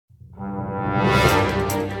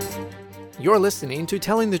You're listening to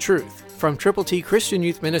Telling the Truth from Triple T Christian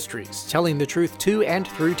Youth Ministries, telling the truth to and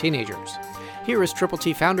through teenagers. Here is Triple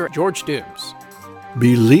T founder George Dooms.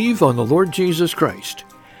 Believe on the Lord Jesus Christ.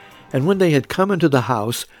 And when they had come into the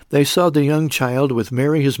house, they saw the young child with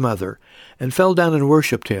Mary his mother, and fell down and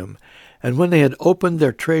worshipped him. And when they had opened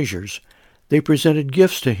their treasures, they presented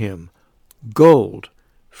gifts to him, gold,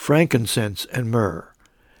 frankincense, and myrrh.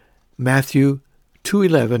 Matthew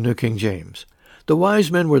 2:11, New King James. The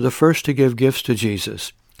wise men were the first to give gifts to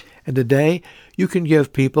Jesus. And today, you can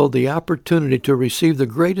give people the opportunity to receive the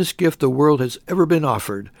greatest gift the world has ever been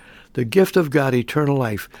offered, the gift of God, eternal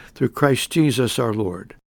life, through Christ Jesus our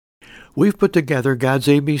Lord. We've put together God's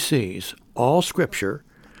ABCs, all Scripture,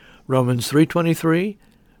 Romans 3:23,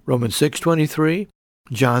 Romans 6:23,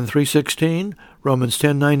 John 3:16, Romans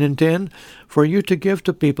 10:9 and 10, for you to give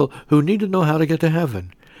to people who need to know how to get to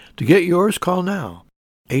heaven. To get yours, call now,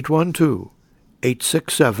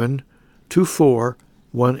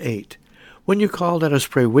 812-867-2418. When you call, let us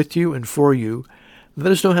pray with you and for you.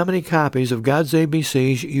 Let us know how many copies of God's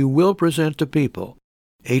ABCs you will present to people.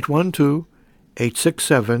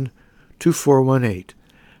 812-867-2418.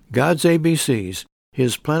 God's ABCs,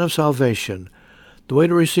 His plan of salvation, the way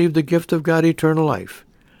to receive the gift of God, eternal life,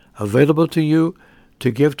 available to you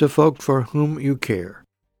to give to folk for whom you care.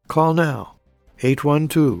 Call now,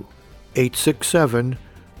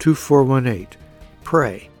 812-867-2418.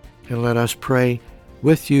 Pray, and let us pray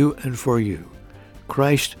with you and for you.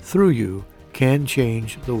 Christ, through you, can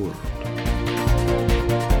change the world.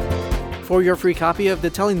 For your free copy of the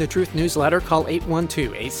Telling the Truth newsletter, call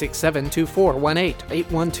 812-867-2418,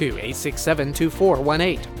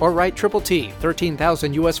 812-867-2418, or write Triple T,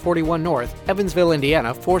 13,000 U.S. 41 North, Evansville,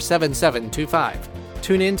 Indiana, 47725.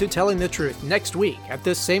 Tune in to Telling the Truth next week at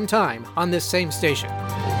this same time on this same station.